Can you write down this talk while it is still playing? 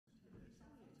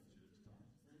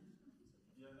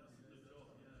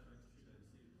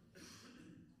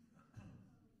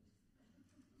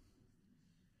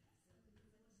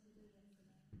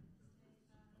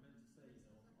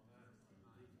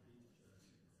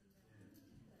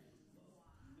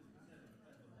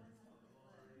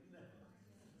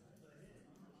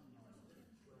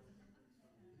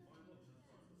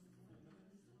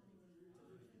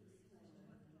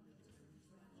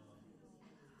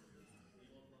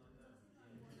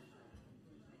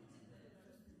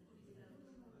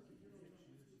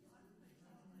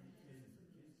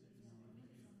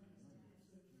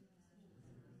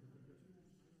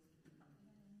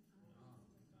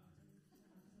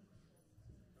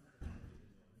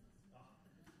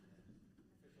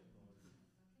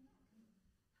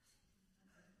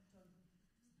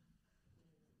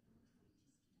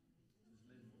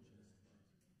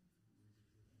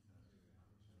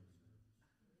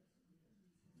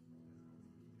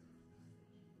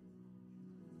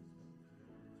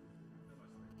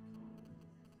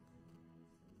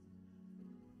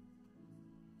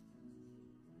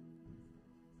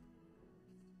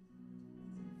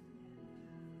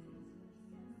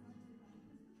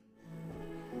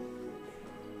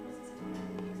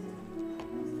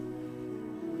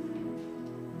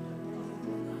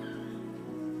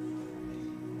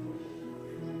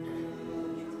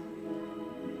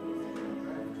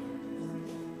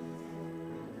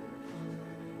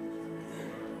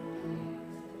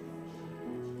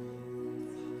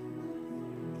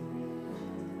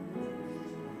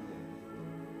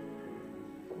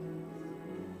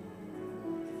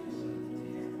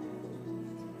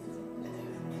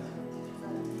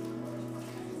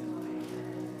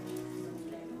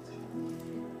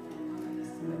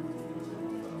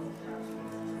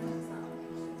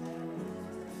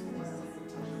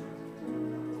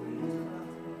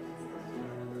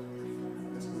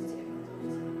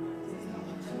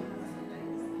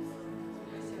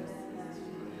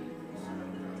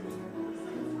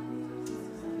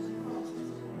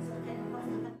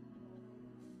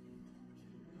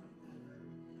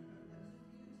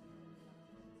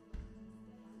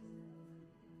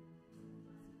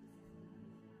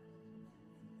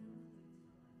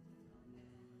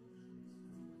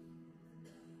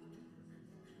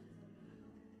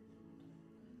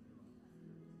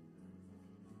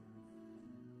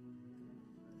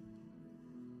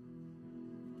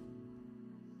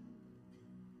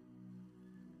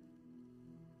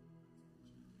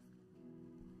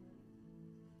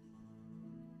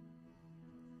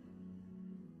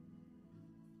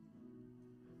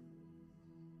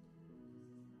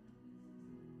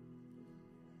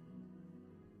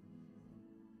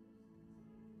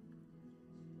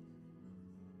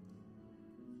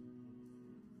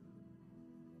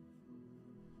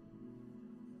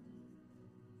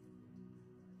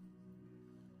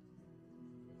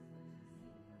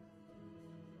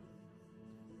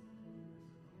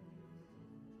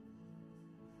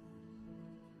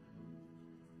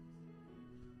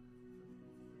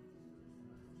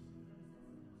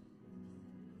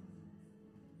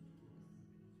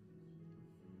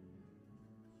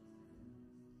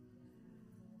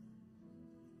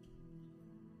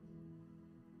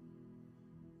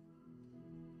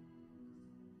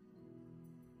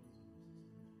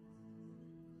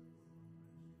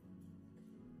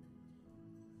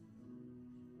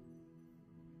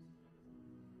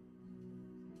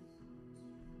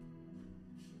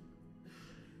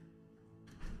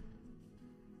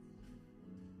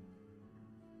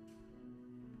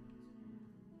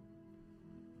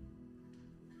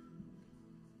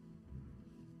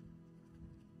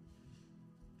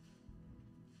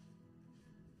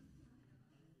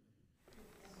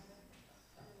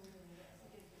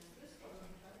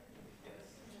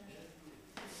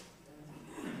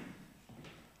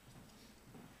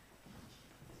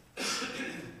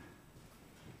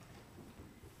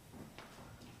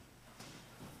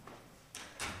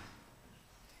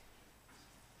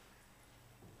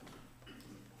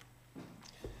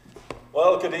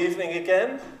Well, good evening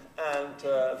again, and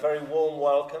a very warm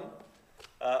welcome.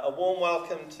 A warm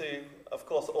welcome to, of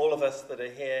course, all of us that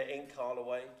are here in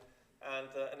Carloway,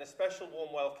 and a special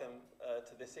warm welcome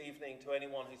to this evening to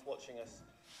anyone who's watching us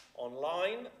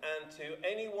online, and to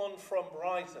anyone from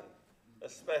Brighton,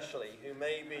 especially, who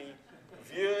may be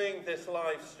viewing this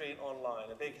live stream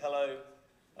online. A big hello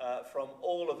from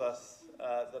all of us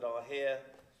that are here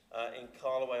in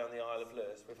Carloway on the Isle of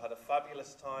Lewis. We've had a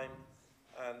fabulous time,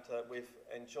 and we've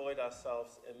enjoyed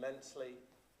ourselves immensely,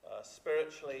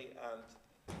 spiritually, and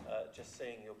just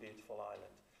seeing your beautiful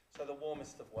island. So the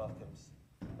warmest of welcomes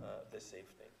this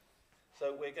evening.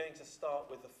 So we're going to start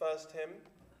with the first hymn,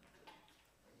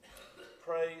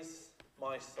 Praise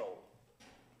My Soul.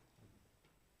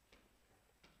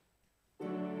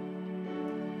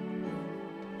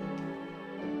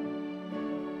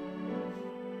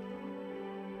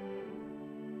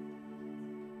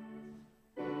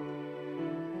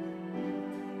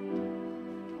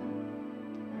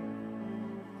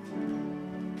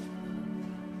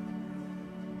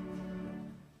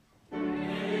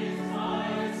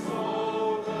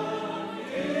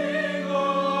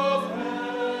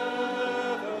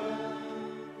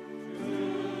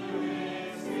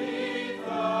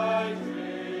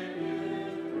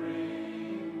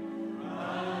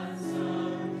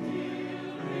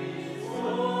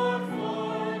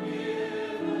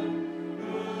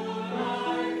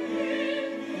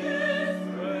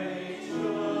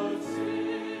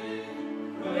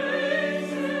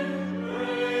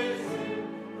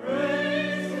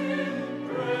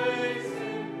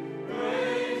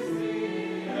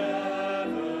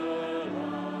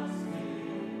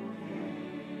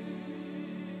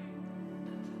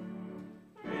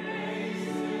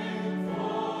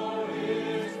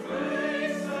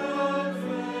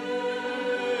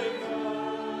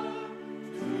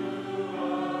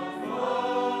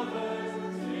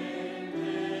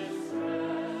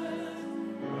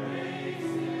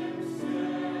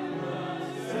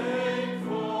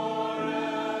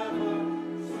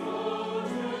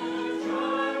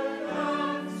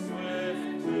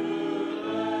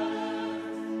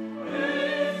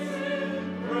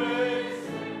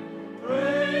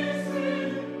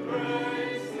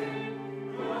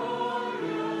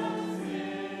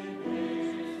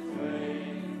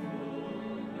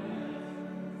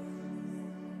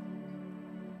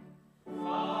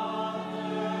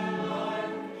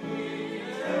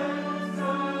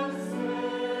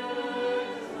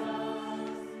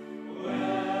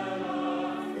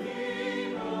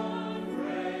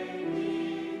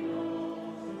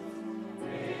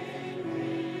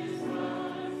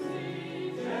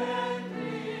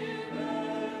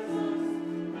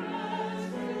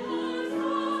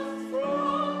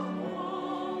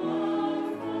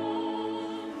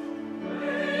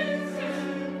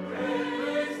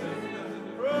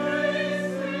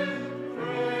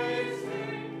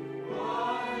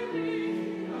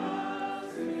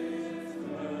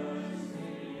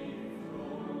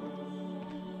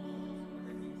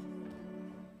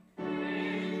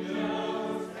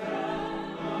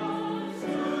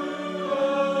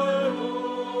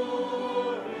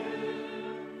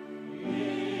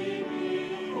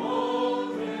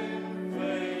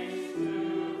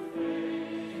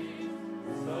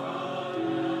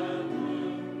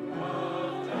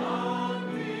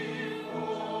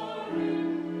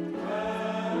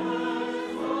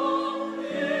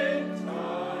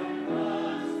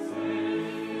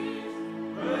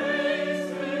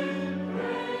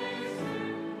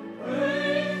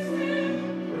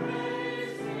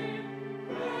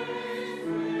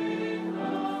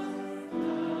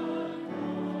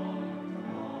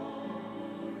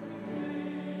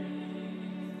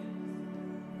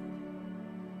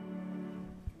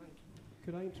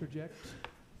 Could I interject?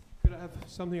 Could I have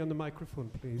something on the microphone,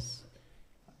 please?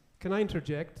 Can I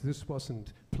interject? This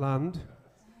wasn't planned,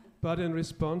 but in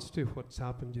response to what's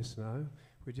happened just now,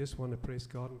 we just want to praise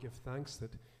God and give thanks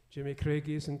that Jimmy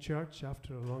Craigie is in church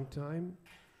after a long time,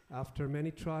 after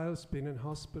many trials, been in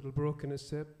hospital, broken his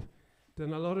hip,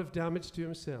 done a lot of damage to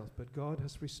himself, but God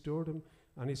has restored him,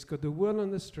 and he's got the will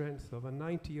and the strength of a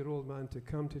 90-year-old man to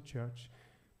come to church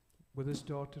with his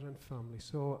daughter and family.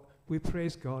 So we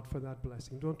praise God for that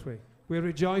blessing, don't we? We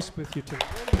rejoice with you tonight.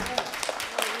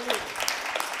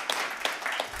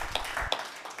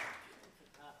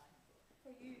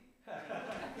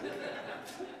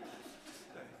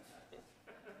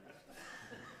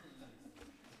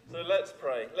 So let's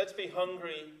pray. Let's be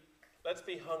hungry. Let's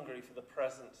be hungry for the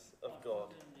presence of God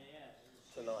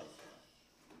tonight.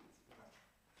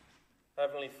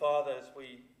 Heavenly Father, as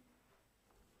we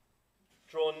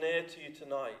draw near to you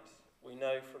tonight, we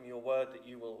know from your word that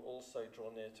you will also draw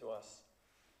near to us.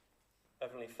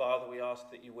 Heavenly Father, we ask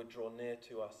that you would draw near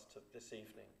to us this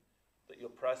evening, that your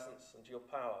presence and your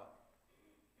power,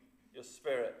 your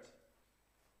Spirit,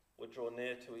 would draw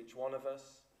near to each one of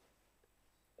us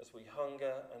as we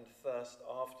hunger and thirst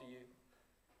after you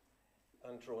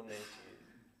and draw near to you.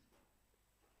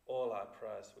 All our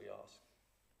prayers we ask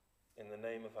in the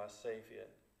name of our Saviour,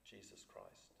 Jesus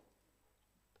Christ.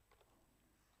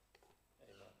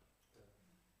 Amen.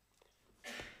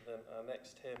 Then our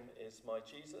next hymn is My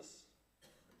Jesus,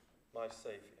 My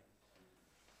Saviour.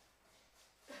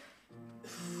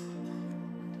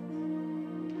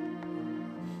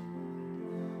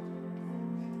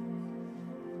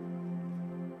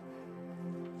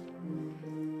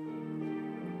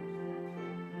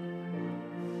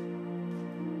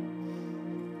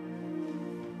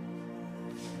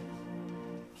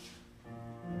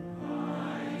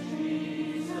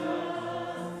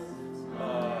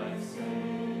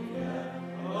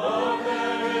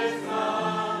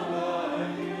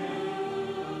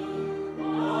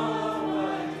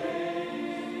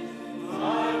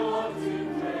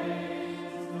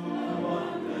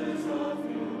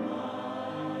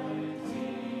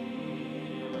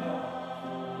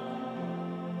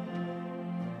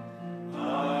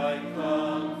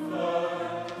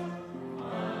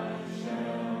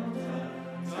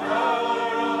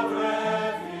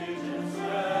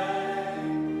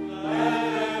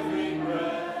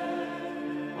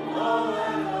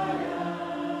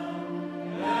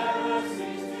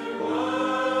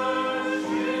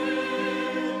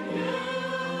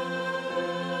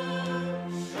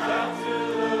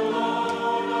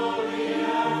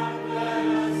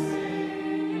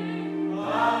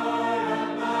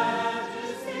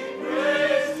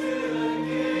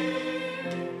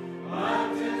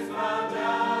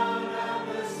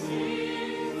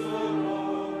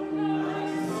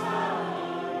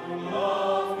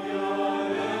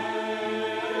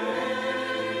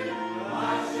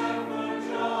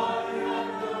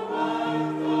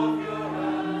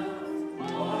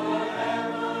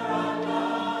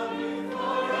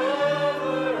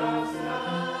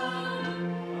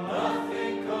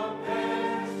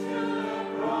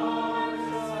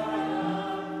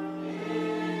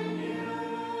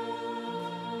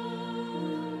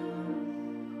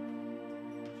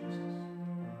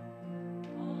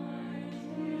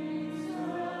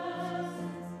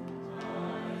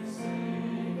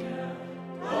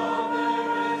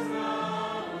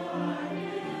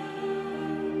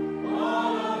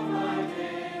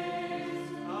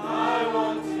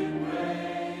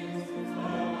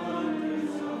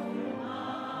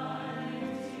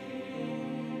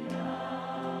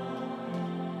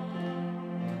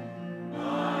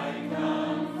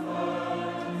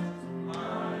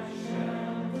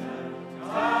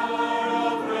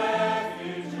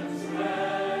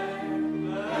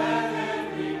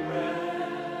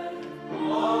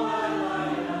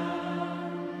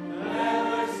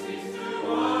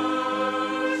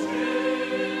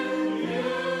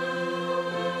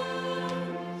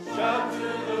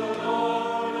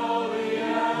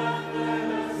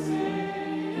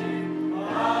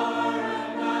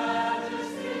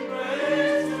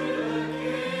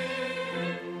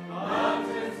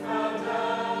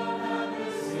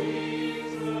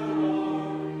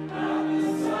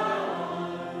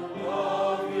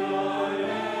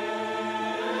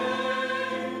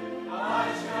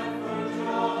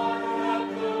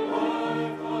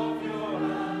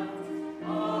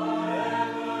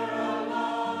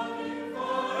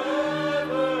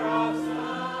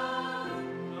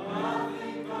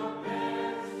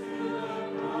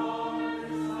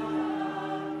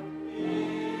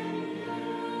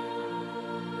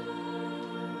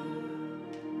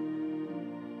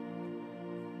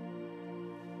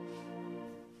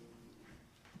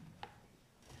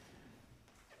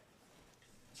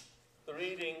 The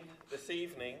reading this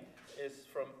evening is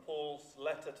from Paul's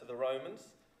letter to the Romans,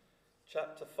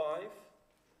 chapter 5,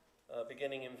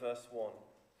 beginning in verse 1.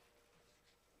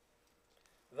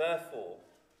 Therefore,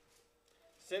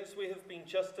 since we have been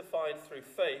justified through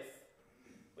faith,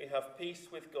 we have peace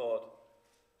with God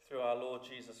through our Lord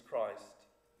Jesus Christ,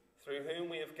 through whom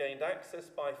we have gained access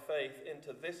by faith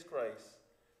into this grace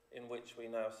in which we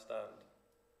now stand.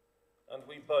 And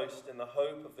we boast in the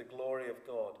hope of the glory of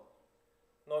God.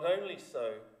 Not only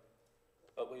so,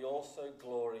 but we also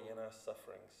glory in our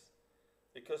sufferings,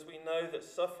 because we know that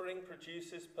suffering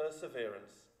produces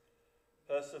perseverance,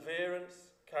 perseverance,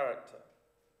 character,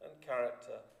 and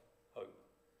character, hope.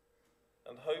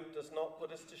 And hope does not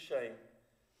put us to shame,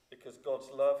 because God's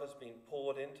love has been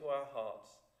poured into our hearts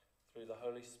through the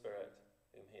Holy Spirit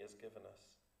whom he has given us.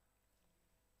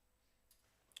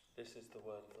 This is the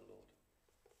word of the Lord.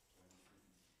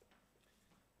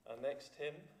 Our next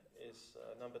hymn is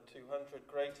number 200,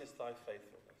 Great is Thy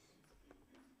Faithfulness.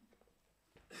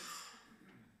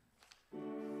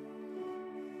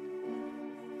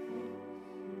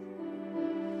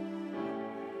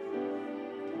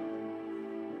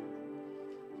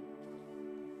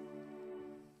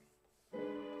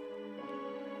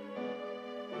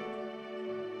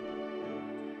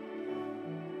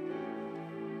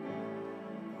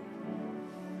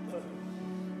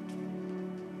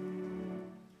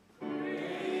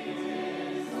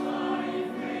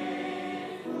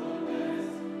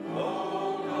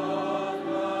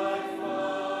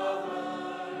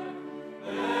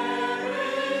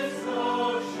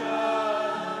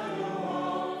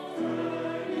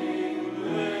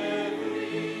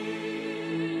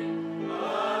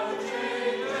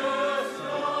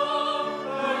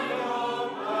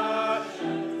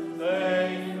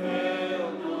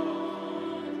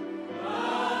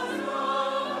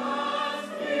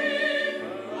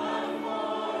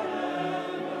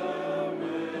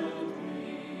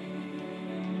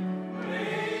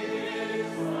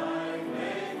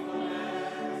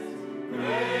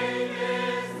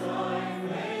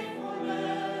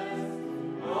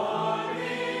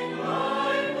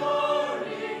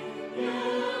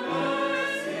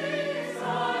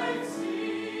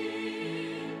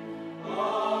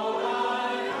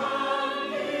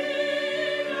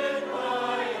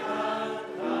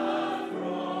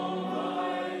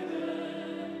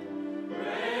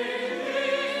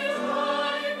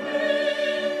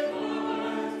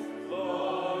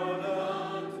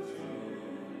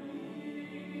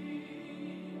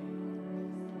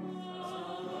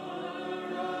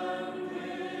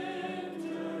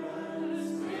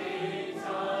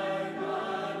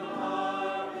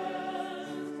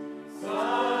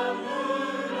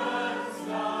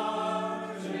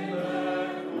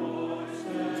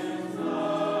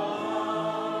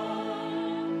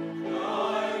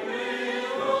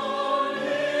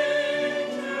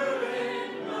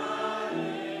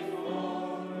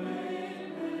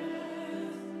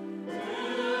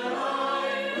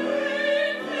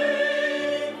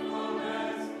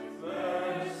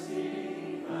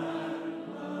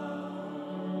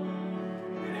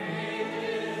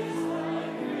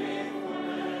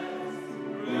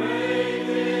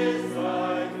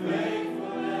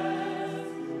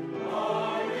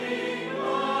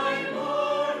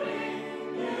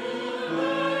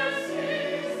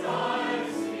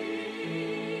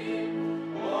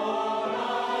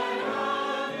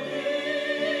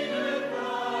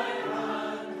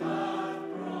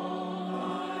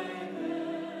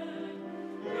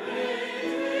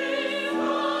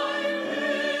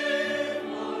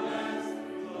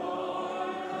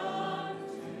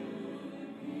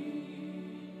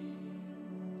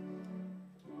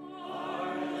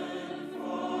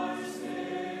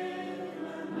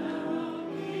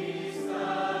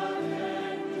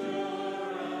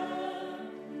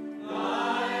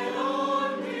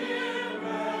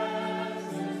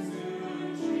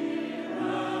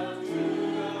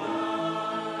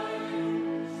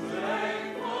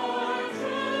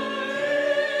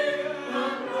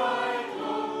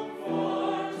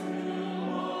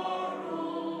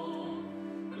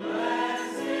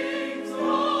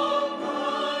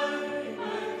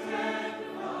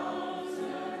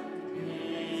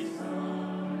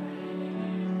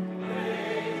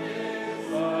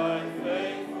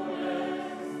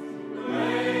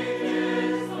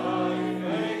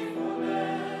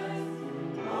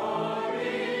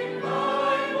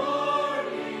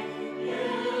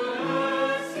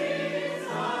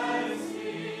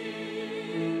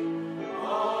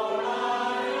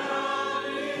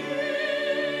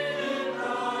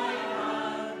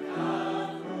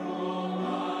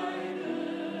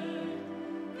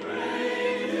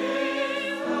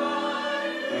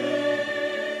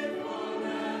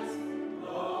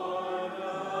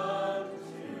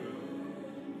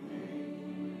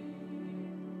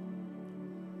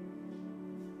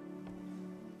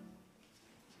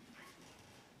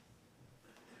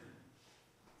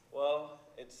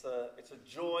 It's a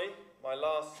joy, my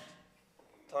last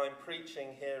time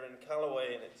preaching here in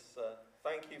Carloway, and it's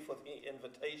thank you for the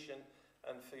invitation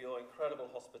and for your incredible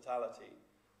hospitality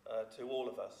to all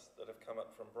of us that have come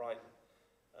up from Brighton.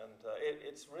 And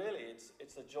it's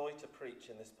a joy to preach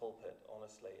in this pulpit,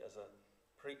 honestly. As a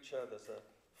preacher, there's a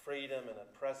freedom and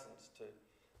a presence to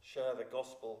share the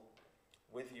gospel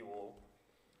with you all.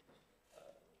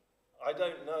 I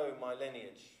don't know my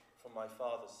lineage from my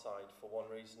father's side for one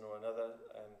reason or another,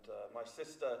 and my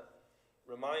sister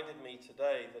reminded me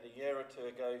today that a year or two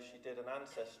ago she did an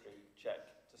ancestry check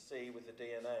to see with the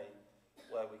DNA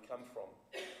where we come from.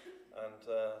 And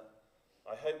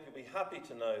I hope you'll be happy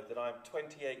to know that I'm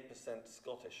 28%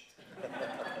 Scottish,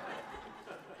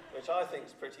 which I think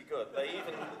is pretty good. They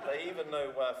even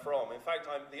know where from. In fact,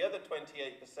 the other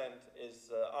 28%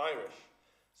 is Irish.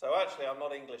 So actually, I'm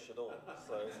not English at all.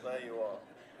 So there you are.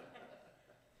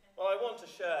 Well, I want to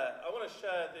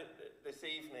share this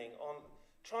evening on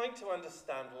trying to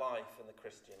understand life in the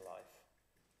Christian life.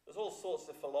 There's all sorts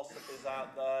of philosophies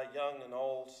out there, young and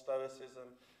old,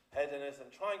 stoicism, hedonism,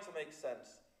 trying to make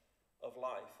sense of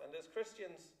life. And as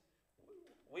Christians,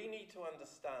 we need to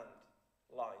understand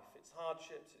life, its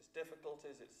hardships, its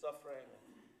difficulties, its suffering.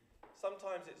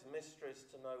 Sometimes it's mysteries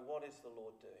to know, what is the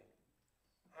Lord doing?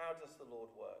 How does the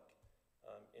Lord work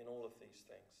in all of these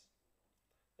things?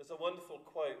 There's a wonderful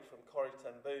quote from Corrie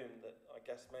ten Boom that I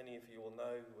guess many of you will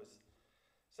know, who was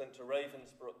sent to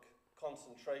Ravensbrück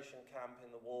concentration camp in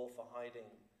the war for hiding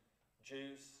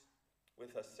Jews,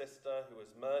 with her sister who was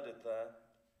murdered there.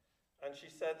 And she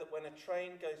said that when a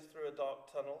train goes through a dark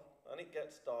tunnel and it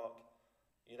gets dark,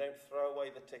 you don't throw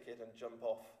away the ticket and jump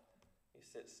off. You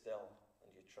sit still and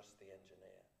you trust the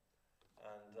engineer.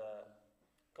 And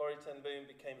Corrie ten Boom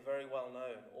became very well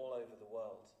known all over the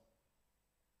world.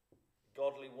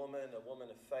 Godly woman, a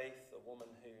woman of faith, a woman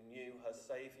who knew her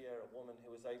Saviour, a woman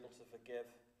who was able to forgive.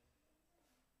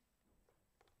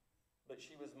 But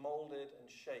she was moulded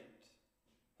and shaped.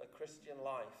 Her Christian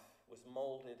life was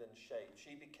moulded and shaped.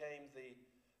 She became the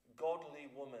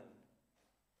godly woman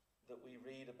that we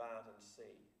read about and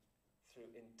see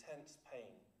through intense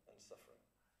pain and suffering.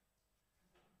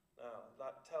 Now,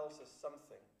 that tells us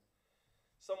something.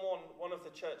 One of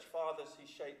the church fathers who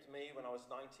shaped me when I was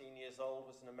 19 years old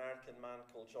was an American man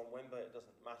called John Wimber. It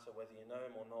doesn't matter whether you know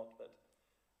him or not, but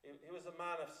he was a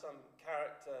man of some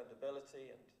character and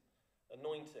ability and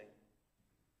anointing.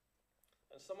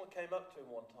 And someone came up to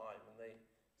him one time and they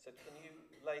said, "Can you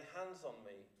lay hands on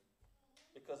me?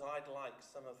 Because I'd like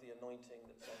some of the anointing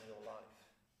that's on your life."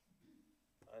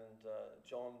 And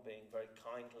John, being very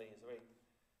kindly,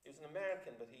 he was an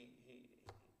American, but he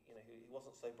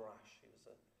wasn't so brash. He was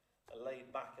a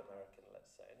laid-back American,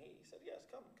 let's say. And he said, "Yes,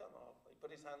 come on." He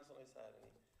put his hands on his head and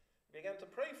he began to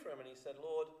pray for him. And he said,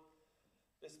 "Lord,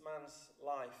 this man's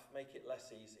life, make it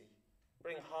less easy.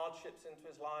 Bring hardships into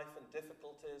his life and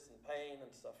difficulties and pain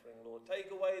and suffering, Lord.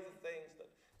 Take away the things that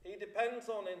he depends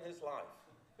on in his life."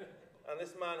 And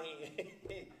this man,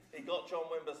 he got John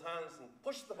Wimber's hands and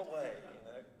pushed them away,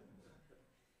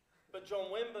 But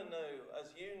John Wimber knew,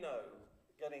 as you know,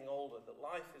 getting older, that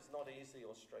life is not easy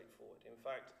or straightforward. In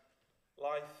fact,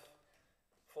 life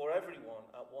for everyone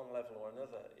at one level or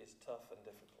another is tough and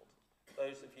difficult.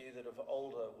 Those of you that are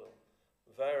older will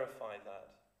verify that.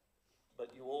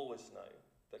 But you always know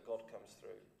that God comes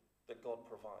through, that God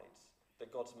provides,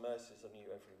 that God's mercies are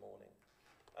new every morning.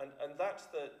 And that's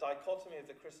the dichotomy of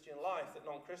the Christian life that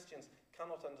non-Christians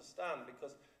cannot understand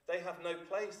because they have no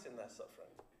place in their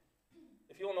suffering.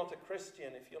 If you're not a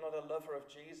Christian, if you're not a lover of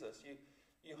Jesus,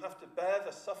 you have to bear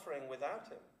the suffering without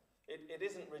him. It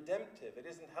isn't redemptive, it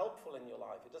isn't helpful in your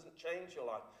life, it doesn't change your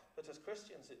life. But as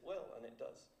Christians it will, and it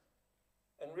does.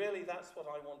 And really that's what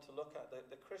I want to look at,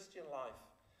 the Christian life.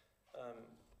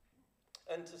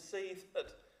 And to see that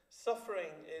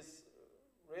suffering is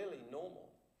really normal.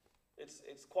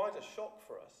 It's quite a shock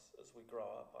for us as we grow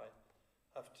up. I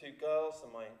have 2 girls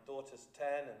and my daughter's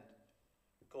 10, and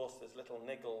of course there's little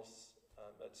niggles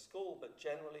at school, but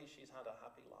generally she's had a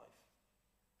happy life.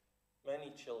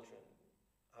 Many children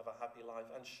have a happy life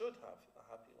and should have a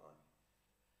happy life.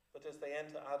 But as they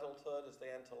enter adulthood, as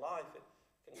they enter life, it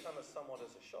can come as somewhat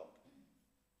as a shock.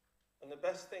 And the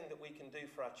best thing that we can do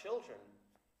for our children,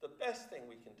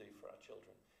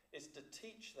 is to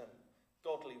teach them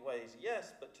godly ways,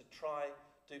 yes, but to try,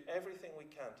 do everything we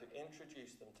can to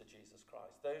introduce them to Jesus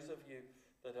Christ. Those of you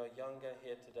that are younger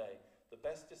here today, the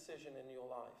best decision in your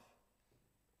life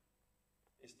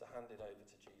is to hand it over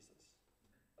to Jesus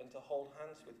and to hold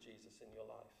hands with Jesus in your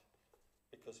life,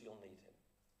 because you'll need him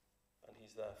and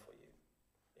he's there for you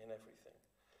in everything.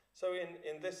 So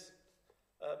in this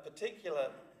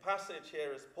particular passage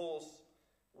here, as Paul's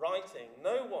writing,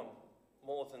 no one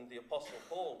more than the Apostle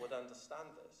Paul would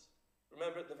understand this.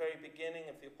 Remember at the very beginning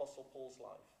of the Apostle Paul's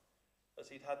life, as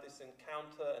he'd had this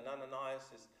encounter, and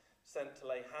Ananias is sent to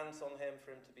lay hands on him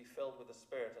for him to be filled with the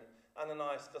Spirit. And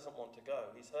Ananias doesn't want to go.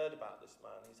 He's heard about this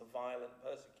man. He's a violent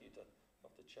persecutor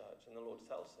of the church. And the Lord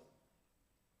tells him,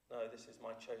 "No, this is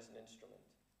my chosen instrument,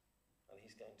 and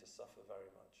he's going to suffer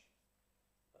very much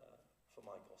for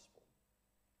my gospel."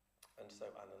 And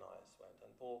so Ananias went.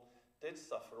 And Paul did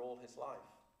suffer all his life,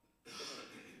 didn't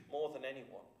he? More than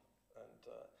anyone. And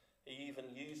he even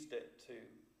used it to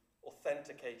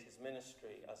authenticate his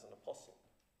ministry as an apostle.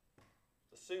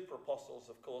 The super apostles,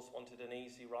 of course, wanted an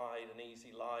easy ride, an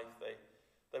easy life.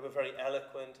 They were very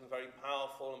eloquent and very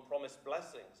powerful and promised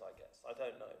blessings, I guess. I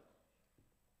don't know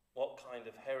what kind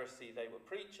of heresy they were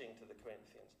preaching to the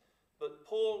Corinthians. But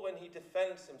Paul, when he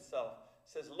defends himself,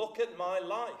 says, look at my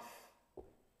life.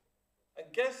 And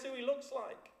guess who he looks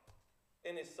like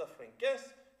in his suffering?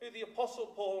 Guess who the Apostle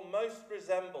Paul most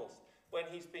resembles when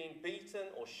he's been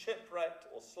beaten or shipwrecked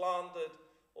or slandered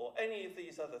or any of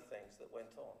these other things that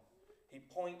went on? He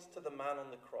points to the man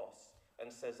on the cross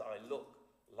and says, I look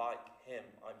like him.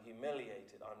 I'm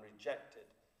humiliated. I'm rejected.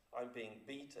 I'm being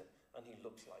beaten. And he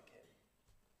looks like him.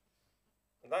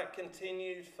 And that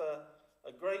continued for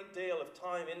a great deal of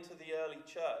time into the early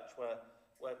church,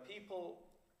 where people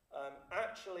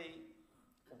actually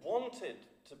wanted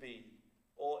to be,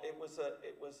 or it was a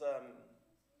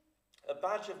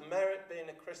badge of merit being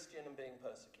a Christian and being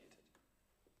persecuted,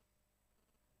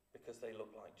 because they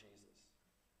looked like Jesus.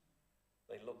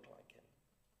 They looked like him.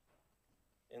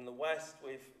 In the West,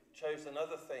 we've chosen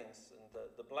other things, and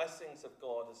the blessings of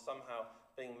God as somehow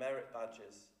being merit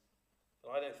badges.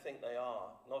 And I don't think they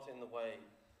are, not in the way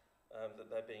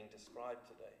that they're being described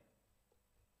today.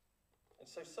 And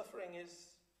so suffering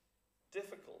is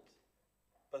difficult,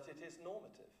 but it is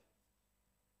normative.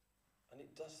 And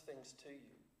it does things to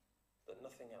you that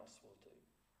nothing else will do.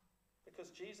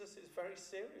 Because Jesus is very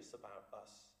serious about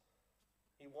us.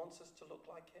 He wants us to look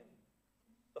like him.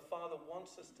 The Father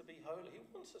wants us to be holy. He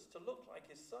wants us to look like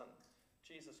his Son,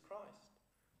 Jesus Christ.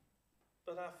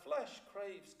 But our flesh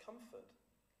craves comfort,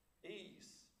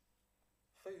 ease,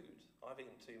 food. I've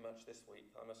eaten too much this week,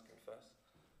 I must confess,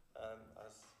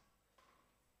 as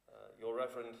your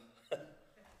Reverend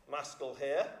Macaskill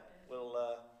here will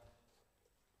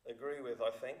agree with,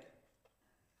 I think.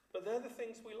 But they're the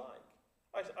things we like.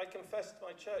 I confessed to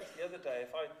my church the other day,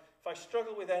 if I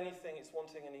struggle with anything, it's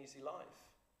wanting an easy life.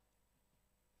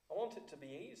 I want it to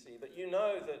be easy, but you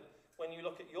know that when you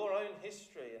look at your own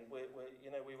history, and we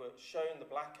were shown the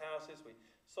black houses, we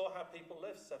saw how people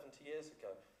lived 70 years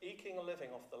ago, eking a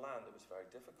living off the land. It was very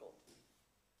difficult.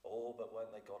 Oh, but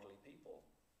weren't they godly people?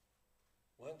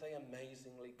 Weren't they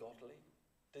amazingly godly?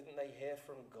 Didn't they hear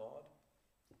from God?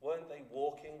 Weren't they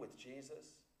walking with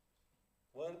Jesus?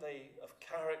 Weren't they of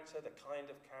character, the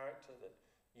kind of character that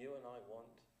you and I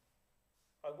want?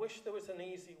 I wish there was an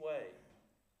easy way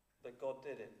that God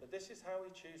did it, but this is how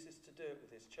he chooses to do it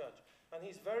with his church. And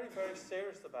he's very, very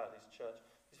serious about his church.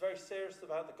 He's very serious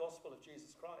about the gospel of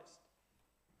Jesus Christ.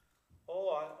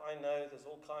 Oh, I know there's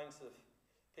all kinds of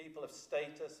people of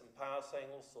status and power saying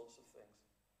all sorts of things.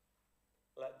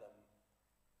 Let them.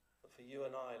 But for you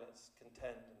and I, let's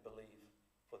contend and believe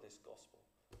for this gospel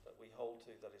that we hold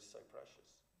to, that is so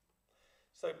precious.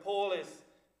 So Paul is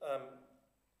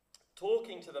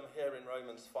talking to them here in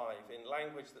Romans 5 in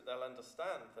language that they'll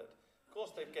understand, that of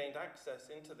course they've gained access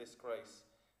into this grace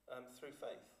through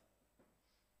faith.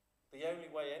 The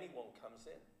only way anyone comes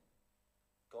in.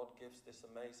 God gives this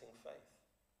amazing faith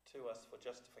to us for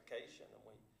justification, and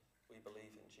we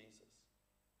believe in Jesus.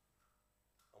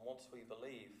 And once we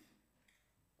believe,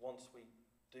 once we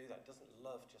do that, doesn't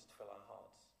love just fill our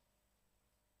hearts?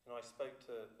 You know, I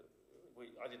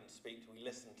we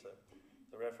listened to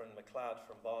the Reverend MacLeod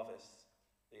from Barvis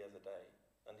the other day,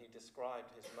 and he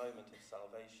described his moment of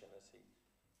salvation as he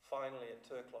finally at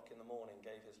 2 o'clock in the morning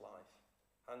gave his life,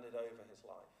 handed over his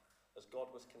life, as God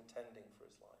was contending for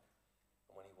his life.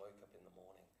 And when he woke up in the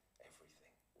morning,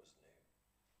 everything was new.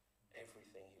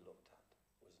 Everything he looked at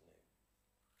was new.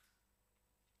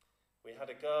 We had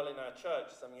a girl in our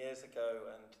church some years ago,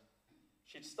 and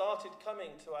she'd started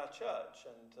coming to our church,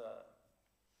 and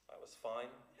that was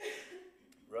fine.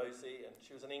 Rosie, and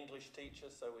she was an English teacher,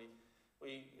 so we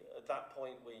at that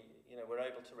point we were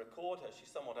able to record her. She's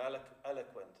somewhat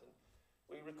eloquent, and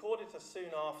we recorded her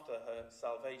soon after her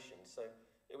salvation. So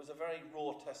it was a very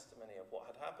raw testimony of what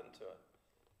had happened to her.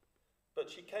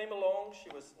 But she came along.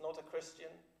 She was not a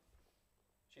Christian.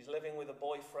 She's living with a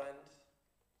boyfriend.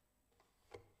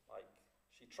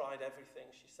 She tried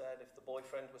everything. She said if the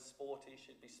boyfriend was sporty,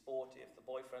 she'd be sporty. If the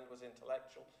boyfriend was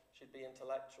intellectual, she'd be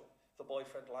intellectual. If the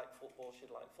boyfriend liked football,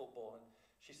 she'd like football. And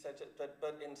she said, but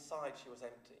inside she was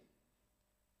empty.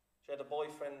 She had a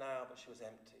boyfriend now, but she was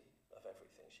empty of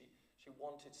everything. She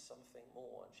wanted something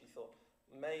more, and she thought,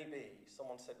 maybe,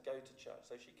 someone said, go to church.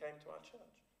 So she came to our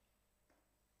church.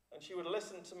 And she would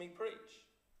listen to me preach.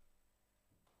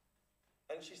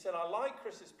 And she said, I like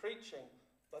Chris's preaching,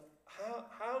 but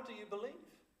how do you believe?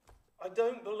 I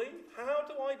don't believe. How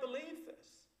do I believe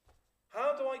this?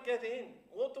 How do I get in?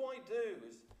 What do I do?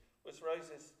 Was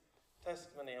Rose's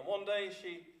testimony. And one day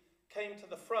she came to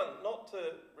the front, not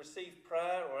to receive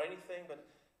prayer or anything, but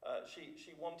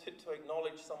she wanted to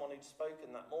acknowledge someone who'd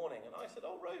spoken that morning. And I said,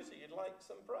 "Oh, Rosie, you'd like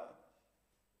some prayer?"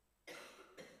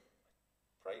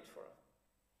 Prayed for her.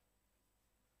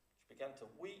 She began to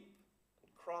weep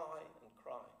and cry and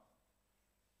cry.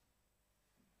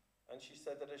 And she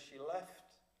said that as she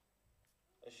left,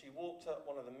 as she walked up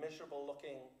one of the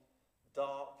miserable-looking,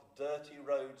 dark, dirty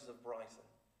roads of Brighton,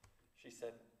 she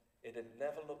said it had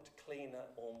never looked cleaner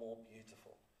or more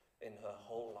beautiful in her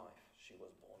whole life. She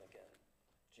was born again.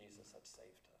 Jesus had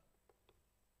saved her.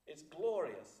 It's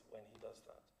glorious when he does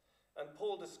that. And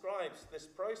Paul describes this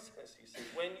process, you see,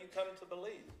 when you come to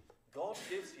believe. God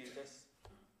gives you this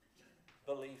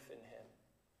belief in him.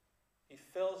 He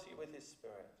fills you with his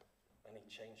Spirit and he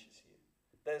changes you.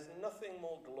 There's nothing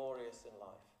more glorious in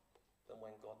life than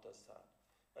when God does that.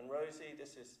 And Rosie,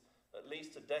 this is at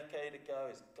least a decade ago,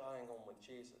 is going on with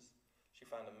Jesus. She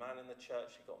found a man in the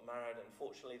church, she got married, and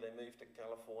unfortunately they moved to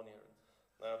California and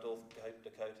now North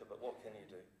Dakota, but what can you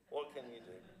do? What can you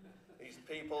do? These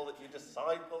people that you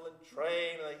disciple and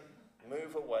train, they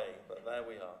move away, but there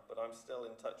we are. But I'm still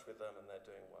in touch with them and they're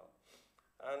doing well.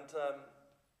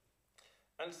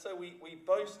 And so we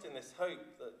boast in this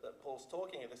hope that Paul's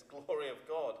talking of, this glory of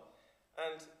God.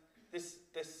 And this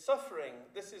suffering,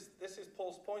 this is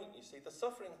Paul's point, you see. The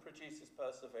suffering produces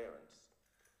perseverance.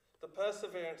 The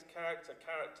perseverance,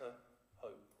 character,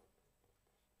 hope.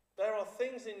 There are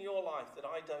things in your life that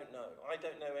I don't know. I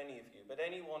don't know any of you, but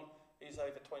anyone who's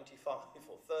over 25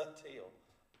 or 30, or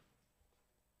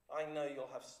I know you'll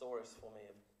have stories for me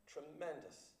of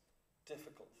tremendous,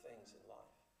 difficult things in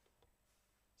life.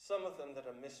 Some of them that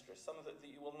are mysteries, some of them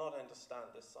that you will not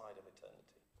understand this side of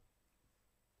eternity.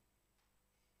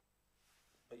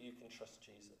 But you can trust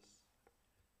Jesus.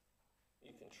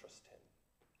 You can trust him.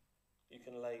 You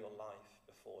can lay your life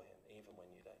before him, even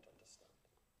when you don't understand.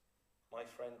 My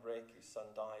friend Rick, whose son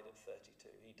died at 32,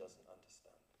 he doesn't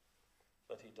understand.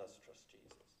 But he does trust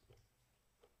Jesus.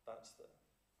 That's the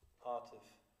heart of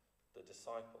the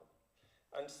disciple.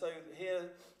 And so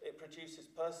here it produces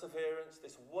perseverance,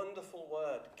 this wonderful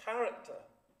word, character.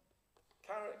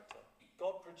 Character.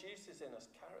 God produces in us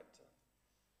character.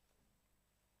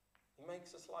 He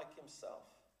makes us like himself.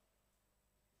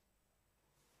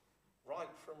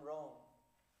 Right from wrong.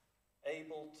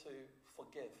 Able to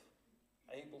forgive.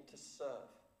 Able to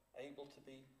serve. Able to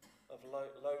be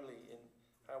lowly in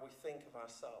how we think of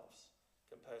ourselves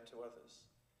compared to others.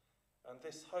 And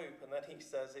this hope, and then he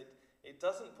says it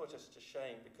doesn't put us to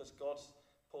shame because God's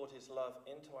poured his love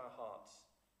into our hearts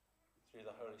through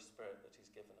the Holy Spirit that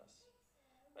he's given us.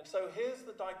 And so here's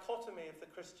the dichotomy of the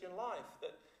Christian life,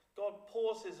 that God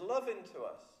pours his love into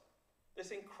us, this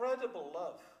incredible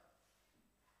love.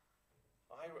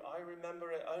 I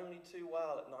remember it only too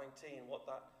well at 19, what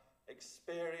that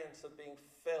experience of being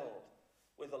filled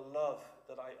with a love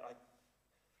that I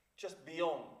just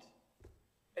beyond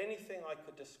anything I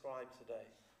could describe today.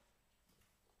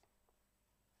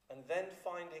 And then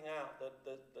finding out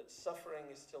that suffering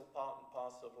is still part and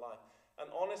parcel of life. And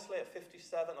honestly, at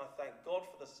 57, I thank God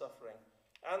for the suffering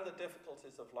and the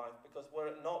difficulties of life, because were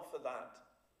it not for that,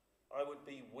 I would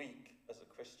be weak as a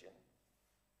Christian.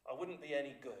 I wouldn't be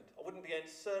any good.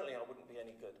 Certainly I wouldn't be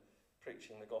any good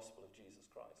preaching the gospel of Jesus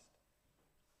Christ.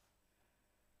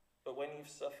 But when you've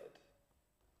suffered,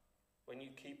 when you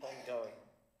keep on going,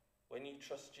 when you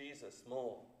trust Jesus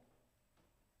more,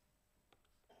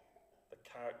 the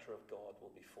character of God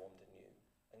will be formed in you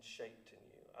and shaped in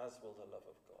you, as will the love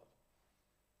of God.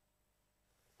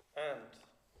 And,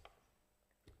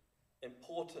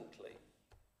 importantly,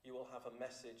 you will have a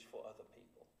message for other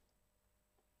people.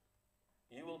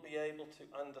 You will be able to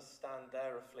understand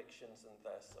their afflictions and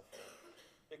their suffering.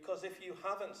 Because if you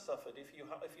haven't suffered, if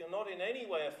you're not in any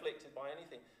way afflicted by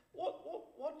anything,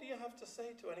 what do you have to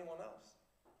say to anyone else?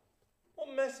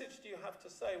 What message do you have to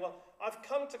say? Well, I've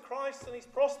come to Christ and he's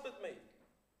prospered me.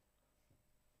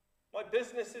 My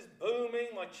business is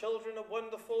booming, my children are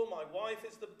wonderful, my wife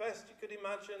is the best you could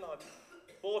imagine, I've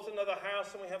bought another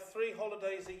house and we have 3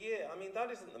 holidays a year. I mean,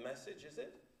 that isn't the message, is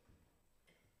it?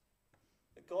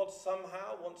 That God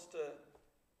somehow wants to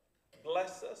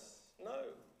bless us? No.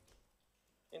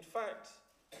 In fact,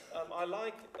 I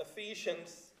like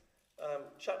Ephesians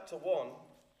chapter 1,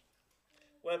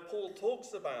 where Paul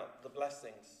talks about the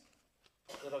blessings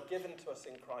that are given to us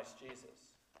in Christ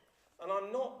Jesus. And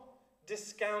I'm not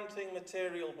discounting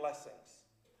material blessings,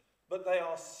 but they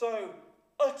are so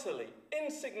utterly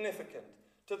insignificant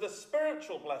to the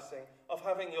spiritual blessing of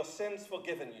having your sins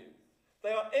forgiven you.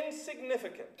 They are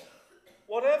insignificant,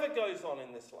 whatever goes on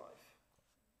in this life.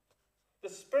 The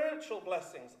spiritual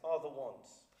blessings are the ones.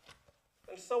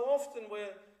 And so often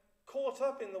we're caught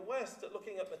up in the West at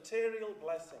looking at material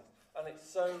blessings. And it's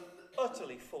so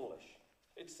utterly foolish.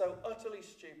 It's so utterly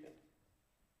stupid.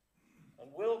 And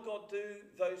will God do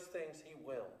those things? He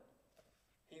will.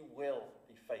 He will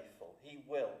be faithful. He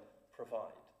will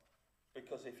provide.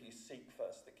 Because if you seek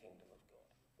first the kingdom of God,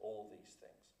 all these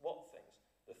things. What things?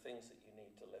 The things that you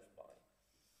need to live by.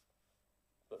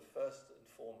 But first and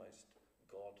foremost,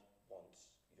 God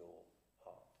wants your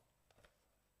heart.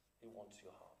 He wants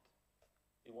your heart.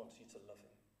 He wants you to love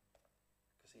him.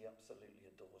 Because he absolutely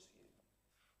adores you.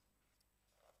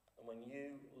 And when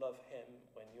you love him,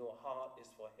 when your heart is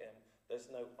for him,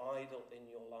 there's no idol in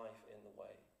your life in the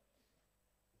way,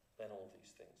 then all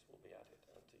these things will be added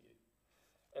unto you.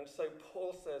 And so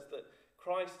Paul says that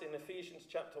Christ in Ephesians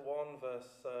chapter 1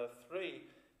 verse 3,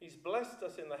 he's blessed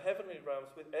us in the heavenly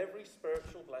realms with every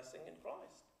spiritual blessing in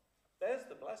Christ. There's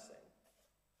the blessing.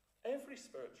 Every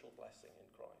spiritual blessing in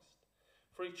Christ.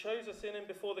 For he chose us in him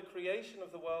before the creation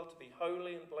of the world to be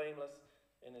holy and blameless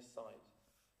in his sight.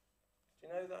 Do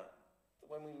you know that? That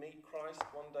when we meet Christ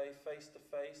one day face to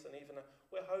face, and even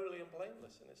we're holy and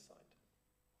blameless in his sight.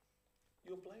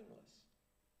 You're blameless.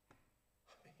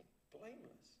 I mean,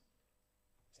 blameless.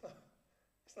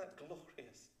 Isn't that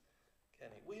glorious,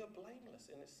 Kenny? We are blameless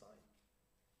in his sight.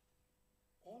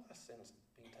 All our sins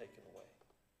have been taken away.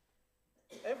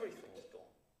 Everything is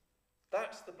gone.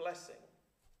 That's the blessing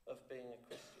of being a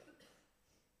Christian.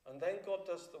 And then God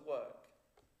does the work.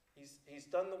 He's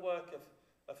done the work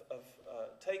of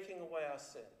taking away our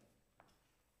sin.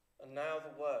 And now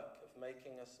the work of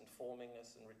making us and forming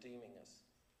us and redeeming us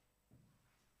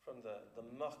from the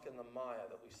muck and the mire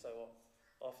that we so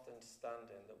often stand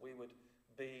in, that we would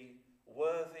be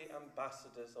worthy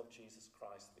ambassadors of Jesus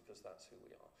Christ, because that's who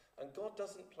we are. And God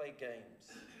doesn't play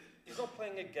games. He's not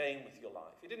playing a game with your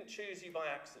life. He didn't choose you by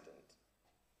accident.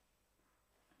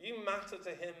 You matter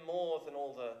to him more than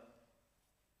all the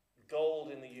gold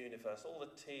in the universe, all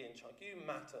the tea in China. You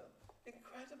matter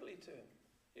incredibly to him.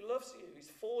 He loves you.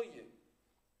 He's for you.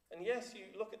 And yes,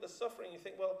 you look at the suffering, you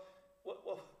think, well,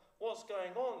 what's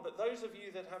going on? But those of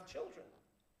you that have children,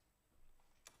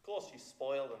 of course you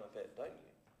spoil them a bit, don't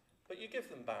you? But you give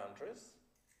them boundaries.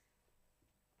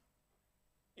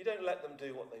 You don't let them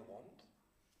do what they want.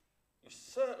 You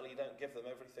certainly don't give them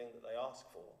everything that they ask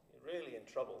for. You're really in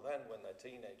trouble then when they're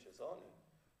teenagers, aren't you?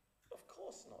 Of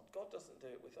course not. God doesn't do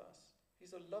it with us.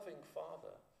 He's a loving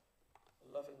father, a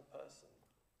loving person.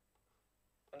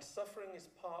 And suffering is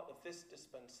part of this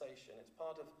dispensation. It's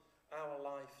part of our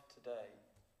life today.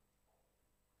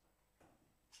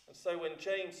 And so when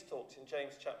James talks in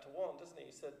James chapter 1, doesn't he?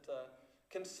 He said,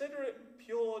 consider it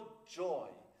pure joy,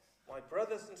 my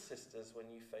brothers and sisters, when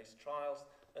you face trials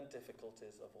and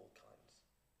difficulties of all kinds.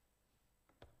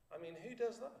 I mean, who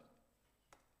does that?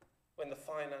 When the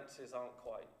finances aren't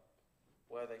quite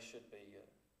where they should be.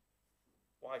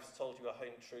 Wife's told you a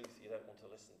home truth you don't want to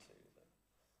listen to.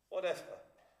 Whatever.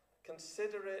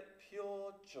 Consider it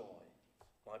pure joy,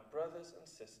 my brothers and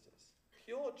sisters.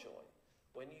 Pure joy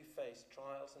when you face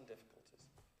trials and difficulties.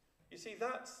 You see,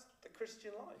 that's the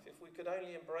Christian life. If we could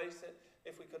only embrace it,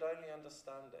 if we could only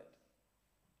understand it.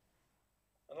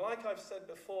 And like I've said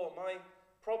before, my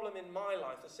problem in my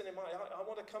life, the sin in my life, I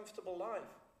want a comfortable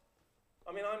life.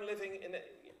 I mean, I'm living in,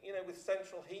 with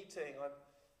central heating.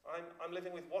 I'm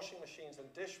living with washing machines and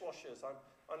dishwashers.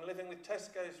 I'm living with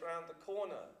Tesco's around the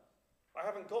corner. I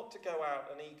haven't got to go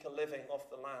out and eke a living off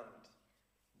the land.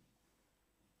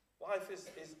 Life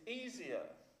is easier,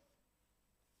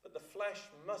 but the flesh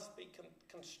must be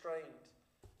constrained.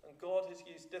 And God has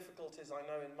used difficulties, I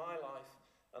know, in my life,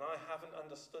 and I haven't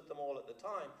understood them all at the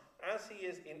time, as he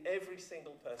is in every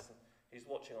single person who's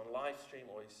watching on live stream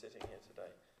or who's sitting here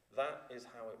today. That is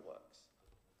how it works.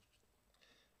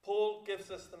 Paul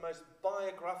gives us the most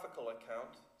biographical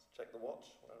account. Let's check the watch.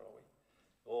 Where are we?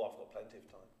 Oh, I've got plenty of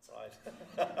time. Right.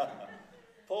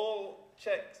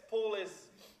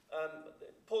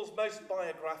 Paul's most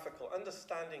biographical,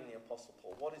 understanding the Apostle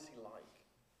Paul. What is he like?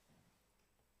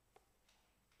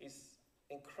 He's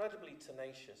incredibly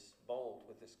tenacious, bold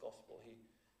with this gospel.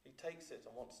 He takes it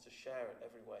and wants to share it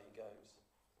everywhere he goes.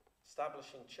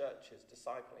 Establishing churches,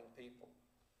 discipling people.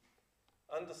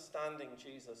 Understanding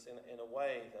Jesus in a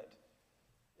way that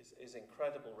is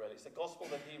incredible, really. It's the gospel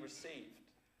that he received.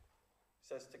 He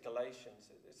says to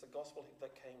Galatians, it's the gospel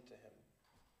that came to him,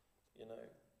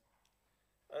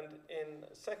 And in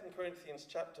 2 Corinthians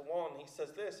chapter 1, he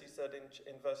says this, he said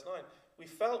in verse 9, we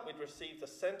felt we'd received the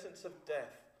sentence of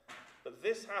death, but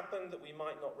this happened that we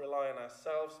might not rely on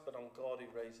ourselves, but on God who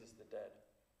raises the dead.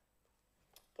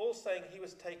 Paul's saying he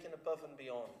was taken above and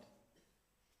beyond.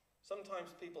 Sometimes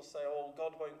people say, oh,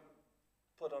 God won't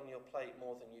put on your plate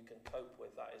more than you can cope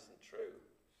with. That isn't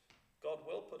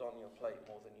put on your plate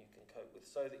more than you can cope with,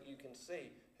 so that you can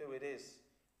see who it is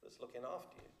that's looking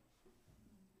after you.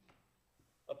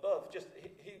 Above,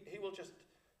 he will just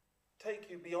take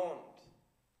you beyond.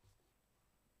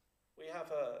 We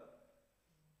have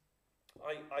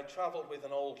I travelled with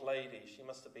an old lady. She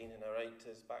must have been in her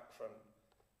 80s, back from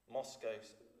Moscow,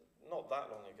 not that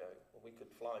long ago, when we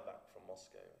could fly back from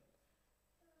Moscow.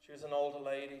 She was an older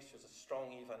lady. She was a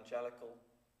strong evangelical.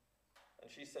 And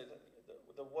she said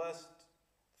the worst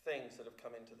things that have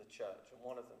come into the church, and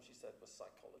one of them, she said, was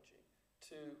psychology.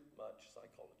 Too much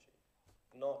psychology.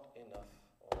 Not enough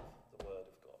of the Word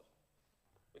of God.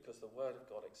 Because the Word of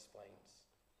God explains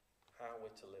how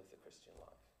we're to live the Christian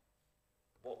life.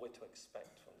 What we're to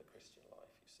expect from the Christian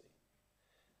life, you see.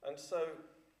 And so,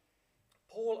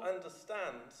 Paul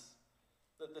understands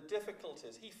that the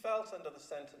difficulties, he felt under the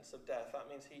sentence of death. That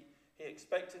means he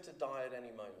expected to die at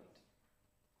any moment.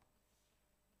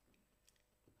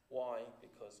 Why?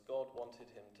 Because God wanted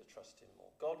him to trust him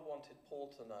more. God wanted Paul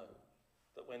to know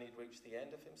that when he'd reached the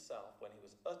end of himself, when he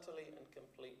was utterly and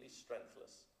completely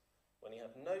strengthless, when he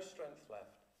had no strength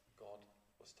left, God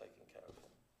was taking care of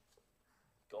him.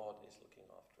 God is looking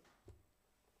after him.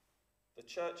 The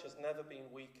church has never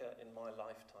been weaker in my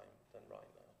lifetime than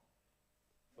right now.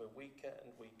 We're weaker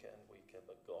and weaker and weaker,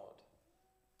 but God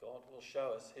will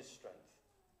show us his strength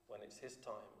when it's his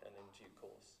time and in due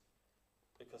course,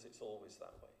 because it's always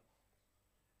that way.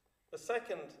 The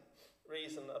second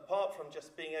reason, apart from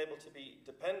just being able to be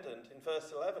dependent, in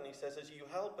verse 11 he says, as you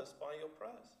help us by your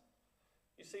prayers.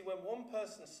 You see, when one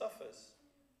person suffers,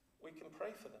 we can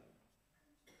pray for them.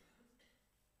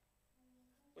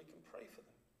 We can pray for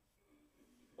them.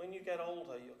 When you get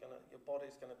older, your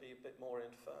body's going to be a bit more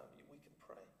infirm. We can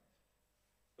pray.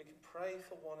 We can pray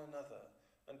for one another.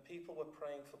 And people were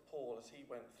praying for Paul as he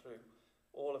went through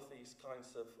all of these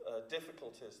kinds of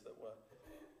difficulties that were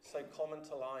so common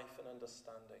to life and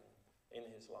understanding in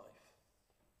his life.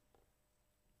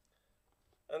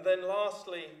 And then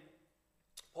lastly,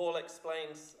 Paul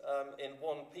explains in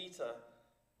 1 Peter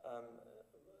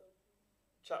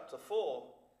chapter 4,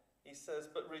 he says,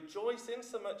 but rejoice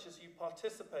insomuch as you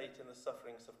participate in the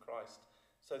sufferings of Christ,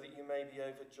 so that you may be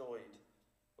overjoyed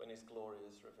when his glory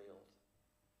is revealed.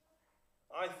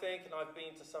 I think, and I've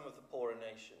been to some of the poorer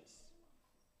nations,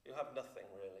 you have nothing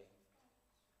really.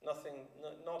 Nothing,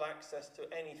 not access to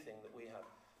anything that we have.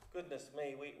 Goodness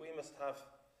me, we must have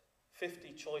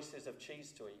 50 choices of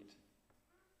cheese to eat.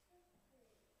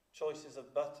 Choices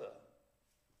of butter.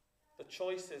 The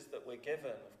choices that we're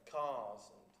given of cars.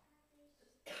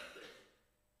 And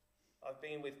I've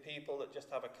been with people that just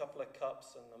have a couple of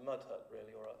cups and a mud hut,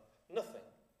 really, or nothing.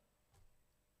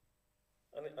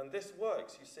 And this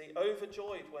works, you see,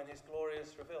 overjoyed when his glory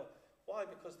is revealed. Why?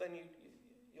 Because then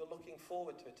you're looking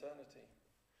forward to eternity.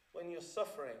 When you're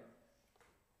suffering,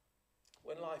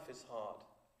 when life is hard,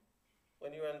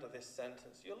 when you're under this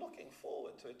sentence, you're looking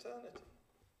forward to eternity.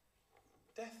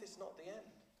 Death is not the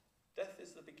end. Death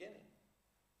is the beginning.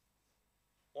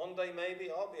 One day maybe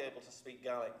I'll be able to speak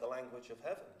Gaelic, the language of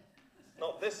heaven.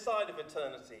 Not this side of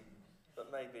eternity,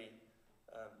 but maybe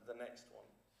the next one.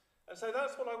 And so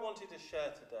that's what I wanted to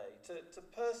share today, to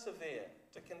persevere,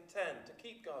 to contend, to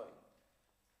keep going.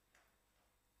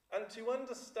 And to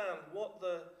understand what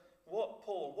the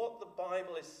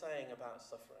Bible is saying about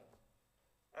suffering.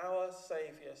 Our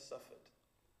Saviour suffered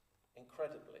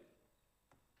incredibly,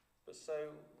 but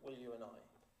so will you and I.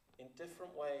 In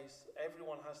different ways,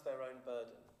 everyone has their own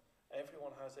burden.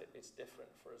 Everyone has it, it's different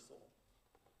for us all.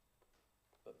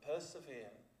 But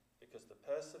persevere, because the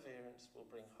perseverance will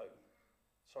bring hope.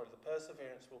 The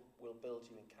perseverance will build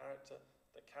you in character.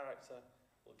 The character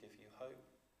will give you hope.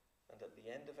 And at the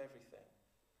end of everything,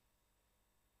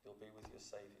 you'll be with your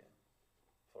Saviour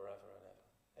forever and ever.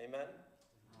 Amen?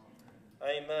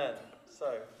 Amen.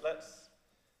 So, let's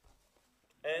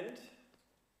end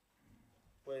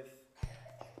with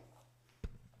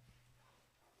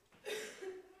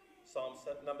Psalm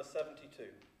number 72.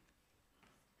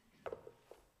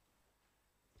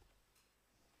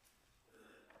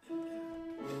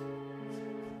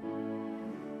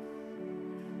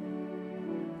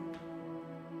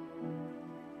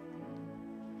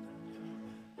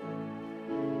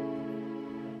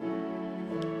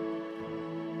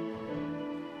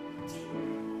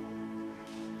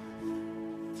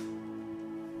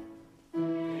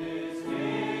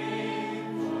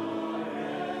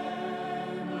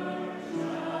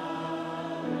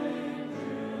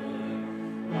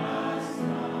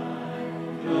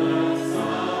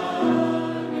 Son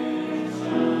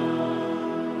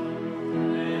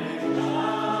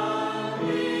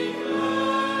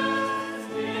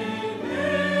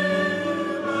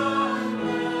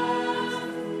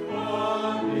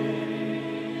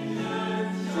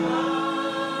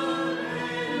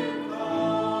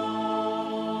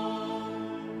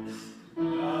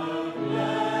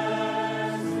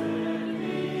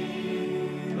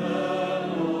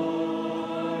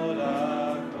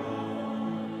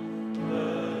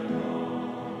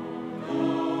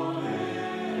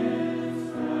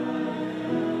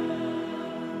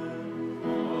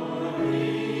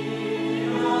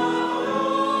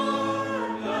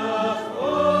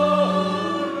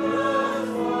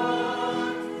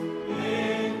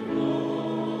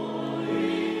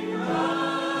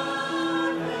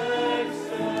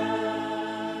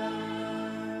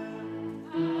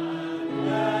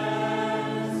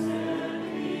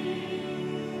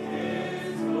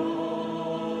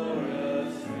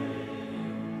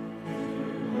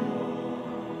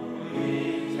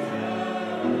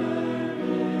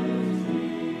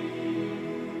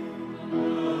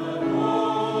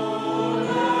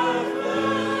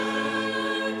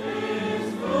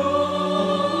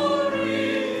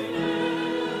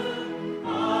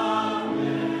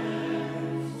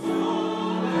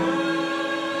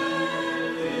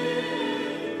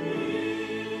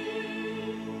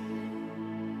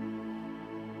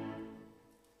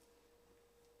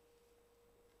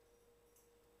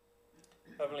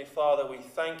Heavenly Father, we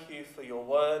thank you for your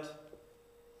word.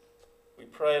 We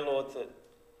pray, Lord, that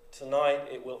tonight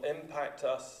it will impact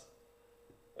us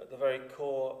at the very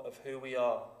core of who we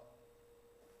are.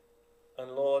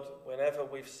 And Lord, whenever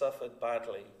we've suffered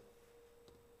badly,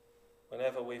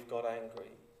 whenever we've got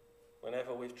angry,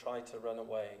 whenever we've tried to run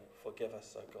away, forgive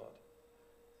us, O God.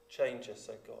 Change us,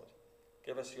 O God.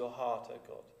 Give us your heart, O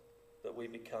God, that we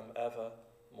become ever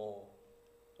more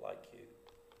like you.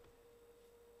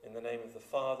 In the name of the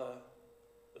Father,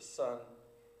 the Son,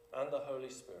 and the Holy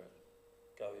Spirit,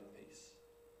 go in peace.